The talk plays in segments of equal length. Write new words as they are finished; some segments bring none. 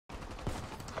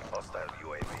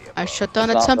I shut down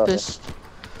a It's not really- Tempest.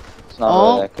 It's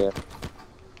not really that good.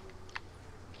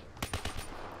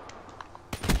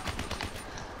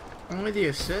 Only the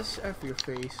assist after your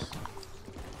face.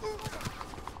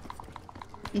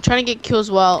 I'm trying to get kills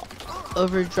while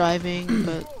overdriving,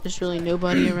 but there's really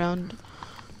nobody around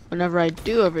whenever I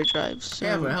do overdrive. So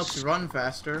Yeah, but it helps you run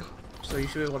faster, so you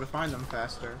should be able to find them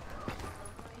faster.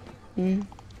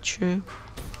 True.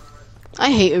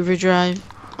 I hate overdrive.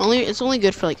 It's only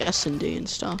good for like S&D and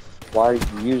stuff. Why are you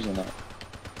using it?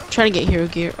 Trying to get hero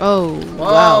gear. Oh, Whoa,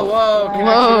 wow. whoa, connection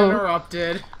Whoa.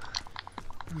 interrupted.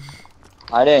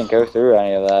 I didn't go through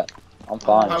any of that. I'm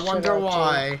fine. I wonder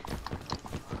why.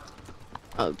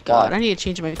 Oh god, Why? I need to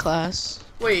change my class.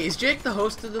 Wait, is Jake the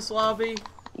host of this lobby?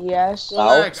 Yes, Well,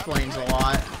 No. that explains a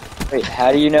lot. Wait,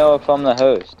 how do you know if I'm the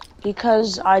host?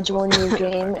 because I joined your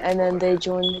game and then they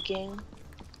joined the game.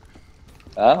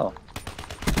 Oh.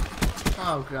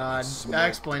 Oh god, that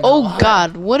explains a Oh lot.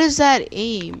 god, what is that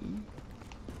aim?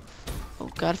 Oh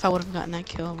god, if I would have gotten that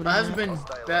kill, I would It have. hasn't been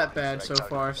that bad so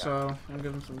far, so I'm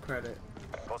giving some credit.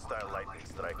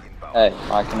 Hey,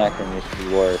 my connector needs to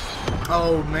be worse.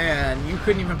 Oh man, you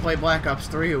couldn't even play Black Ops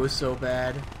 3, it was so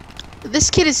bad. This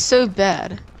kid is so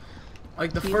bad.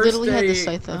 Like the He first literally had day, the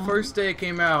scythe the out. first day it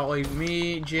came out, like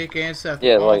me, Jake, and Seth,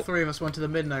 Yeah, all like- three of us went to the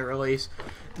midnight release.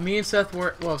 Me and Seth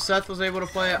were, well, Seth was able to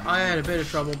play it. I had a bit of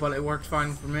trouble, but it worked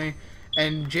fine for me.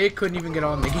 And Jake couldn't even get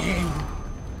on the game.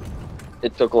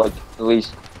 It took like at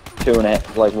least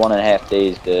 1.5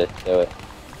 days to do it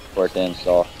for it to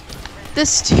install.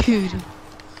 This dude.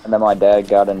 And then my dad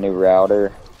got a new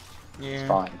router. Yeah. It's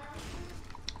fine.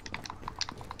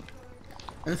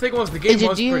 And the thing was, the game AJ,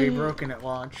 was do you- pretty broken at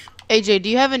launch. AJ, do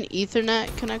you have an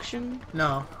Ethernet connection?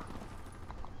 No.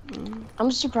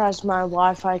 I'm surprised my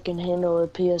Wi-Fi can handle the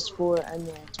PS4 and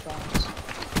the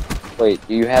Xbox. Wait,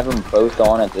 do you have them both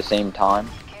on at the same time?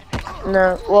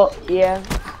 No, well, yeah,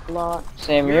 a lot.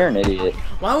 Sam, you're an idiot.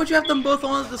 Why would you have them both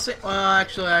on at the same? Well,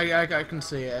 actually, I can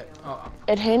see it. Oh.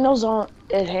 It handles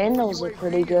it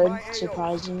pretty good,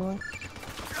 surprisingly.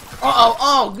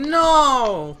 Oh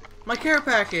no! My care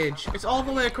package. It's all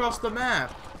the way across the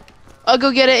map. I'll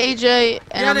go get it, AJ,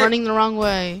 and Get I'm it. running the wrong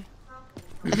way.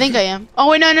 I think I am. Oh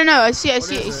wait, no, I see it, I What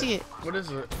see it, I is see it. What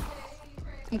is it?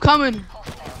 I'm coming.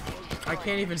 I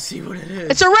can't even see what it is.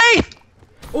 It's a wraith!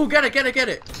 Oh, get it!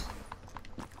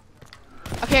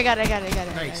 Okay, I got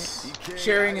it. Nice.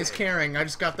 Sharing is caring. I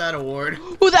just got that award.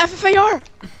 Ooh, the FFAR!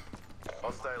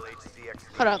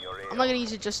 Hold up. I'm not gonna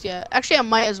use it just yet. Actually, I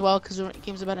might as well, because the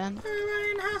game's about to end.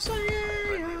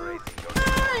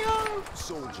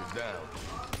 Soldier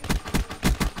down.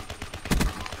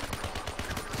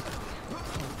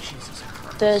 Jesus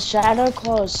Christ. The Shadow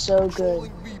Claw is so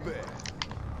good. Be back.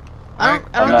 I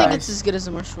don't Nice. think it's as good as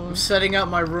the I'm Marshall. setting up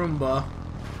my Roomba.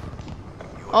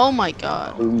 Oh my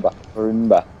god. Roomba.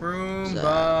 Roomba,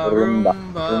 Roomba,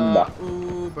 Roomba,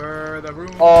 Uber, the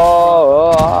Roomba.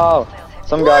 Oh.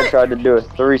 Some guy What? tried to do a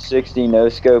 360 no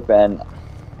scope and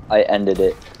I ended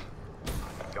it.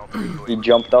 He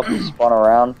jumped up and spun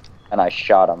around and I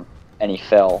shot him and he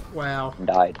fell Wow. and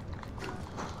died.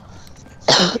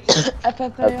 That's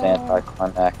FFAR.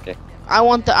 anticlimactic. I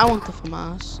want the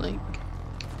FAMAS. Like,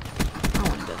 I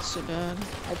want that so bad.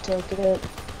 I took it.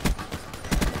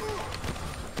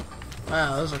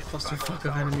 Wow, those are clusterfuck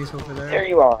of enemies over There there.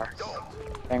 you are.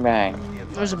 Bang bang.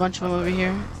 There's a bunch of them over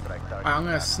here. Alright, I'm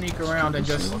gonna sneak around and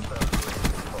just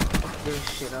fuck this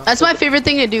shit up. That's my favorite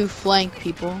thing to do, flank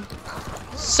people.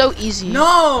 So easy.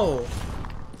 No!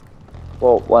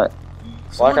 Well, what?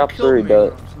 Someone Black Ops killed 3 me.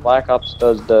 does. Black Ops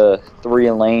does the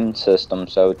 3-lane system,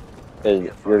 so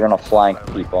you're gonna flank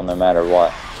people no matter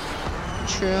what.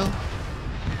 True.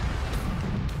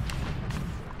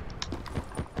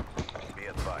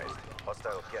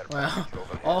 Wow,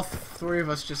 all three of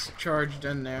us just charged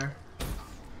in there.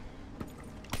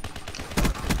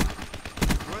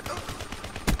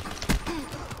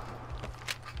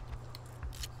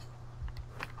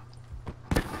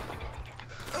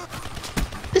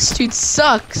 This dude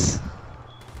sucks.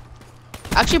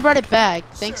 I actually brought it back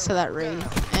thanks to that raid.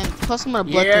 And plus I'm gonna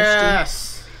bloodthirsty. Yes!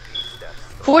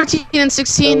 14 and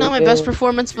 16, not my Okay. best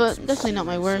performance, but definitely not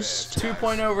my worst.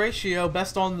 2.0 ratio,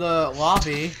 best on the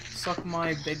lobby. Suck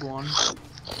my big one.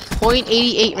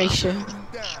 0.88 ratio.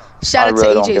 I Shout out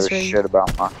really don't to give AJ's a raid. shit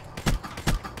about mine.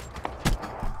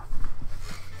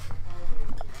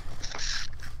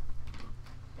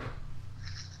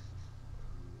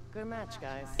 Good match,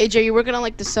 guys. AJ, you working on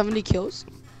like the 70 kills?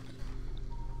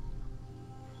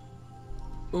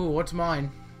 Ooh, what's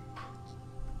mine?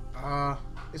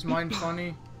 Is mine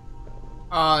funny?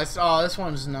 This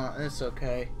one's not. It's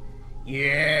okay.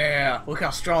 Yeah, look how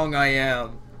strong I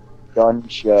am. Gun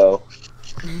show.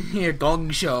 Yeah, gong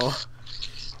show.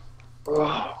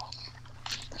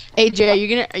 Hey Jay, are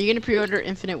you gonna pre-order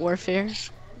Infinite Warfare?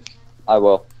 I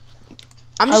will.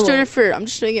 I'm I just doing will. it for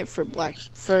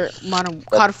Modern That's-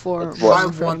 COD 4. that's what- I Modern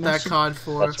Warfare want that Dimension. COD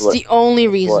 4. That's It's what the only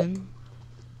reason.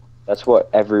 that's what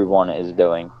everyone is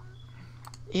doing.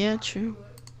 Yeah, true.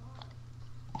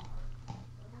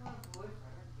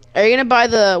 Are you gonna buy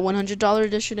the $100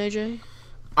 edition, AJ?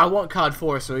 I want COD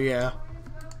 4, so yeah.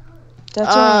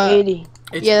 That's only 80.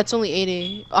 It's, Yeah, that's only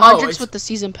 80. Oh, 100's it's- with the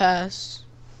season pass.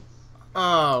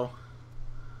 Oh.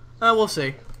 We'll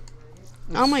see.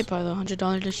 I might buy the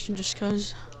 $100 edition just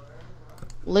cause.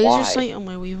 Laser Why? sight on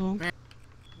my Weevil.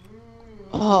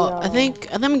 Oh, I think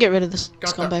I'm gonna get rid of this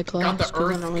scumbag class got the 'cause I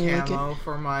earth don't really like it. camo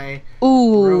for my...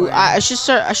 Ooh, Ruin. I should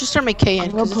start my KN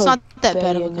I'm gonna because it's put not that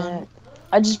bad of a bayonet. gun.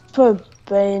 I just put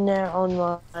bayonet on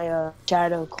my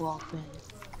shadow claw thing.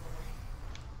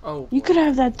 Oh. You could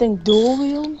have that thing dual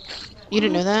wield. You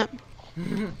didn't know that?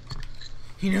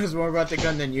 He knows more about the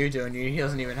gun than you do, and he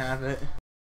doesn't even have it.